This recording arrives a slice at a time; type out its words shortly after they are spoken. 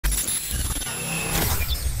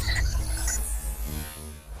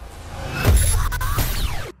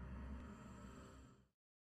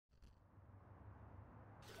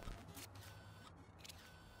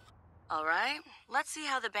All right, let's see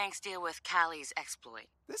how the banks deal with Callie's exploit.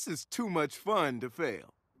 This is too much fun to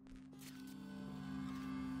fail.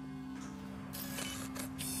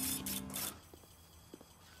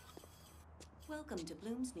 Welcome to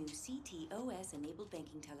Bloom's new CTOS-enabled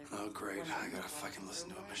banking teller. Oh, great. I gotta fucking listen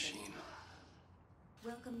to a machine.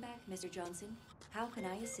 Welcome back, Mr. Johnson. How can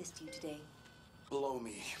I assist you today? Blow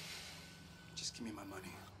me. Just give me my money.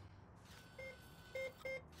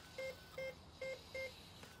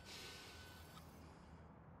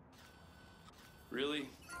 Really?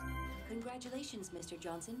 Congratulations, Mr.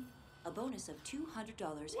 Johnson. A bonus of $200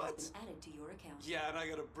 has been added to your account. Yeah, and I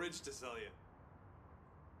got a bridge to sell you.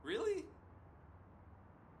 Really?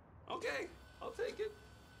 Okay, I'll take it.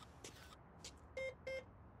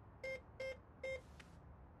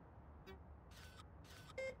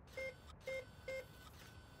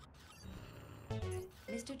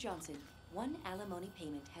 Mr. Johnson, one alimony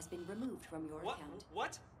payment has been removed from your account.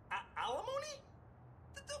 What? Alimony?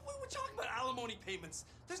 What are we talking about? Alimony payments?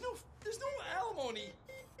 There's no alimony.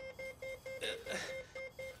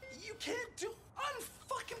 You can't do.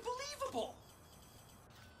 Unfucking believable.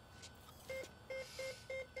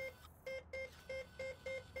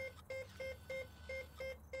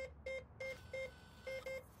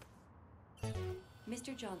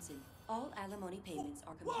 Mr. Johnson, all alimony payments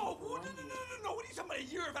are completed. Whoa! For No! What are you talking about? A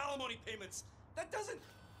year of alimony payments? That doesn't.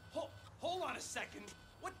 Hold on a second.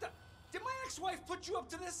 What the? Did my ex-wife put you up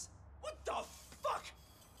to this? What the fuck?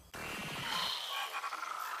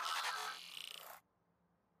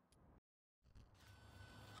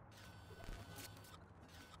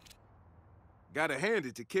 Gotta hand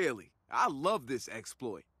it to Kelly. I love this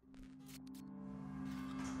exploit.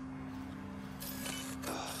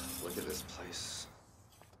 Look at this place.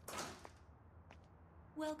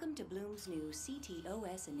 Welcome to Bloom's new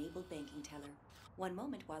CTOS-enabled banking teller. One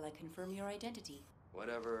moment while I confirm your identity.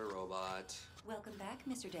 Whatever, robot. Welcome back,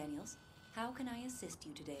 Mr. Daniels. How can I assist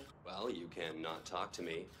you today? Well, you can not talk to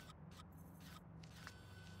me.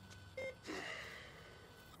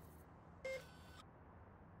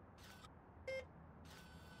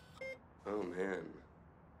 Oh, man.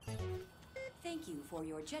 Thank you for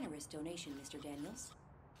your generous donation, Mr. Daniels.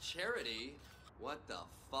 Charity? What the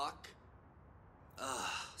fuck? Ugh,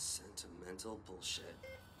 sentimental bullshit.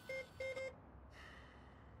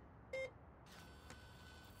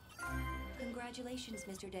 Congratulations,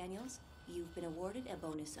 Mr. Daniels. You've been awarded a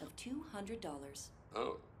bonus of $200.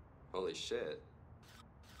 Oh, holy shit.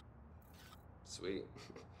 Sweet.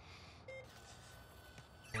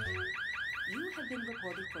 You have been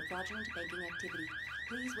reported for fraudulent banking activity.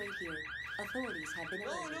 Please wait here. Authorities have been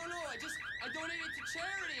alerted. No, I donated it to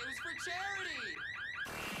charity. It was for charity.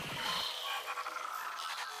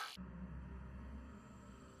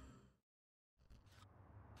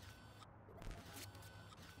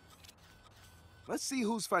 Let's see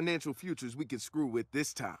whose financial futures we can screw with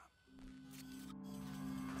this time.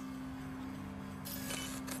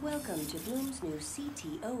 Welcome to Bloom's new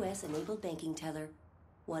CTOS-enabled banking teller.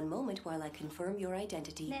 One moment while I confirm your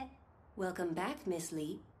identity. 네. Welcome back, Miss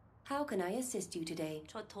Lee. How can I assist you today?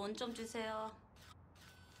 저 돈 좀 주세요.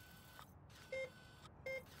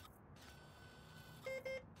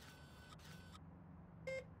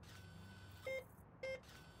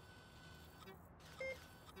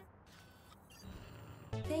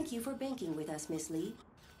 Thank you for banking with us, Miss Lee.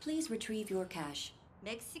 Please retrieve your cash.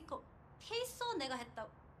 멕시코 페이소 내가 했다고.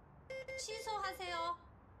 취소하세요.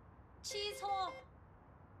 취소.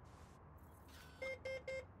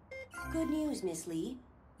 Good news, Miss Lee.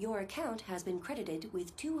 Your account has been credited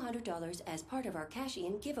with $200 as part of our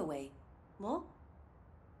cash-in giveaway. 뭐?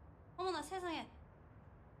 어머나 세상에.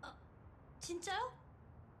 진짜요?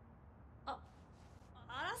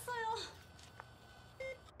 알았어요.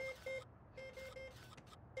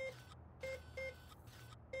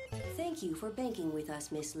 Thank you for banking with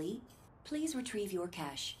us, Miss Lee. Please retrieve your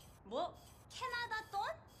cash. 뭐? 캐나다 돈?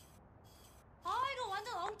 이거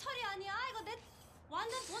완전 엉터리 아니야? 이거 내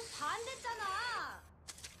완전 돈 다 안 냈잖아.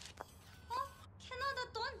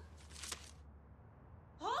 캐나다 돈?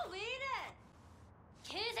 왜 이래?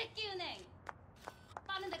 개새끼 은행.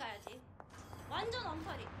 다른 데 가야지. 완전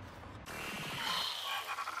엉터리.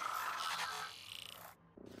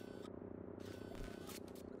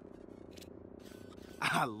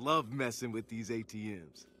 I love messing with these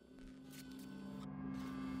ATMs.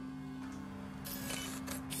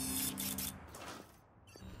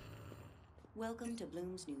 Welcome to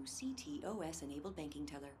Bloom's new CTOS-enabled banking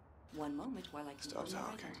teller. One moment while I confirm your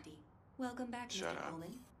talking. identity. Welcome back, Shut Mr. up.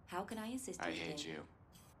 Coleman. How can I assist you I today? hate you.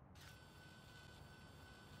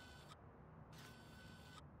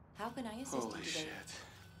 How can I assist Holy you today? shit.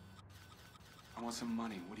 I want some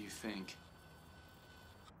money. What do you think?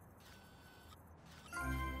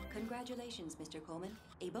 Congratulations, Mr. Coleman.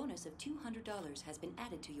 A bonus of $200 has been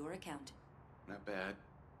added to your account. Not bad.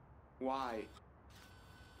 Why?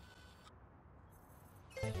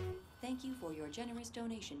 Thank you for your generous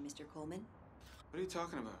donation, Mr. Coleman. What are you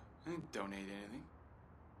talking about? I didn't donate anything.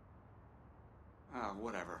 Ah,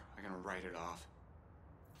 whatever. I'm gonna write it off.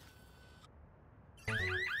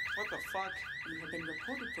 What the fuck? You have been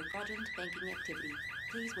reported for fraudulent banking activity.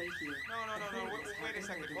 Please wait here. No. Wait a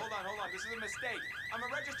second. Hold on. This is a mistake. I'm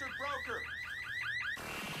a registered broker.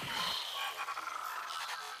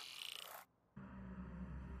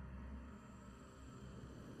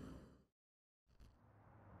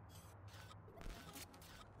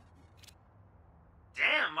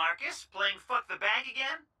 Damn, Marcus, playing fuck the bank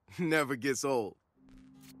again? Never gets old.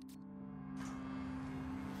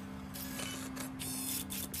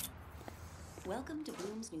 Welcome to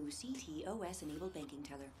Bloom's new CTOS-enabled banking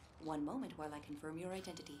teller. One moment while I confirm your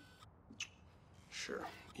identity. Sure.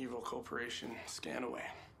 Evil corporation. Scan away.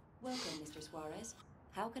 Welcome, Mr. Suarez.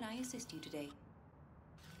 How can I assist you today?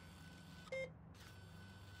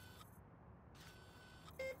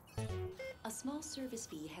 A small service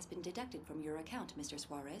fee has been deducted from your account, Mr.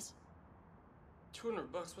 Suarez.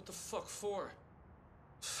 $200? What the fuck for?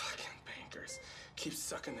 Fucking bankers. Keep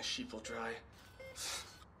sucking the sheeple dry.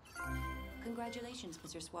 Congratulations,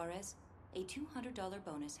 Mr. Suarez. A $200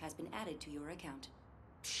 bonus has been added to your account.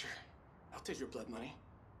 Sure. I'll take your blood money.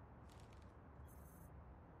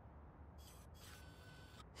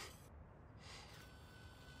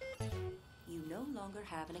 You no longer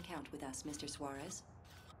have an account with us, Mr. Suarez.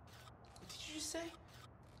 What did you just say?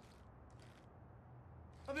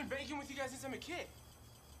 I've been banking with you guys since I'm a kid.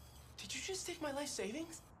 Did you just take my life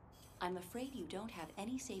savings? I'm afraid you don't have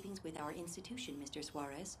any savings with our institution, Mr.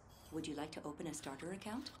 Suarez. Would you like to open a starter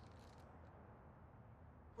account?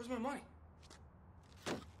 Where's my money?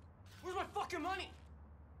 Where's my fucking money?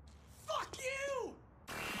 Fuck you!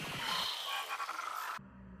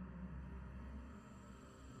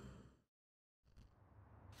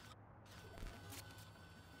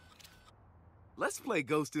 Let's play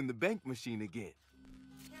Ghost in the Bank Machine again.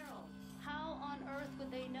 Carol, how on earth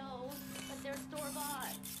would they know that they're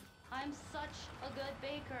store-bought? I'm such a good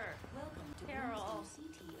baker. Welcome to Carol. Bloom's new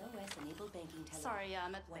CTOS-enabled banking teller. Sorry,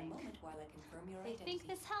 I'm at the One bank. moment while I confirm your They identity. think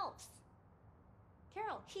this helps.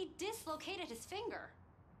 Carol, he dislocated his finger.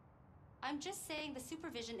 I'm just saying the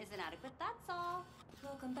supervision is inadequate, that's all.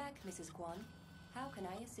 Welcome back, Mrs. Kwan. How can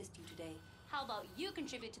I assist you today? How about you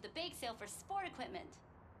contribute to the bake sale for sport equipment?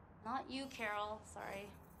 Not you, Carol. Sorry.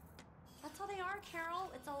 That's how they are,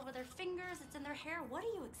 Carol. It's all over their fingers, it's in their hair. What do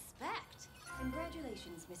you expect?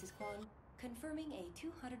 Congratulations, Mrs. Kwan. Confirming a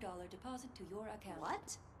 $200 deposit to your account.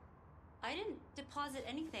 What? I didn't deposit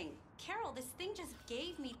anything. Carol, this thing just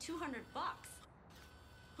gave me $200.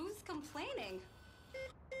 Who's complaining?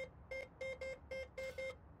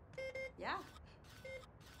 Yeah.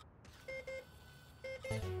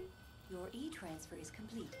 Your e-transfer is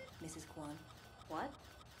complete, Mrs. Kwan. What?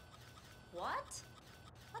 What?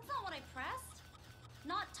 That's not what I pressed.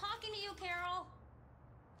 Not talking to you, Carol.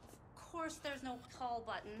 Of course there's no call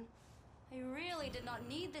button. I really did not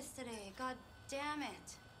need this today. God damn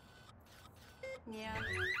it. Yeah. What's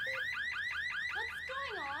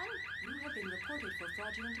going on? You have been reported for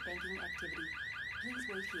fraudulent banking activity. Please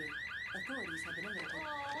wait here. Authorities have been alerted.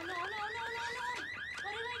 Oh, no. What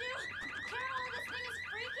did I do? Carol, this thing is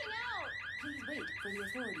freaking out. Please wait for the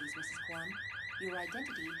authorities, Mrs. Kwan. Your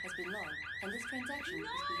identity has been logged, and this transaction No,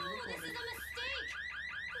 is being this recorded. is a mistake.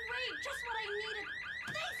 Wait, just what I needed.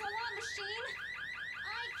 Thanks a lot, machine.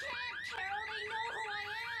 I can't, Carol. They know who I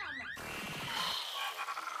am.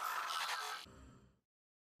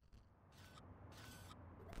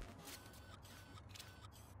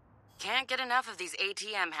 Can't get enough of these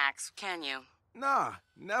ATM hacks, can you? Nah,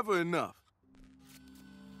 never enough.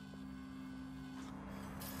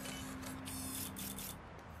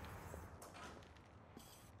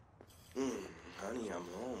 Honey, I'm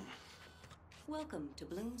home. Welcome to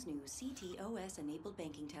Bloom's new CTOS-enabled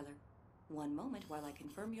banking teller. One moment while I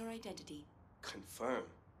confirm your identity. Confirm.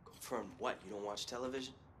 Confirm what? You don't watch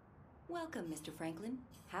television? Welcome, Mr. Franklin.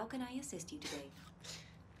 How can I assist you today?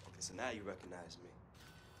 Okay, so now you recognize me.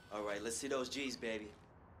 All right, let's see those G's, baby.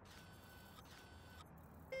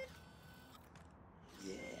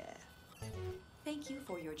 Yeah. Thank you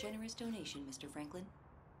for your generous donation, Mr. Franklin.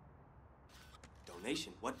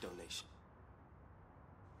 Donation? What donation?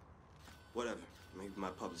 Whatever. Maybe my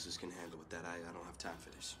publicist can handle with that. I don't have time for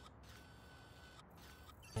this.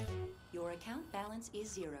 Your account balance is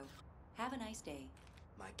 0. Have a nice day.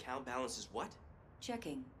 My account balance is what?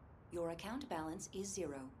 Checking. Your account balance is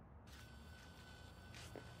 0.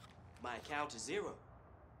 My account is 0.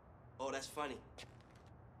 Oh, that's funny.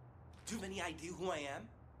 Do you have any idea who I am?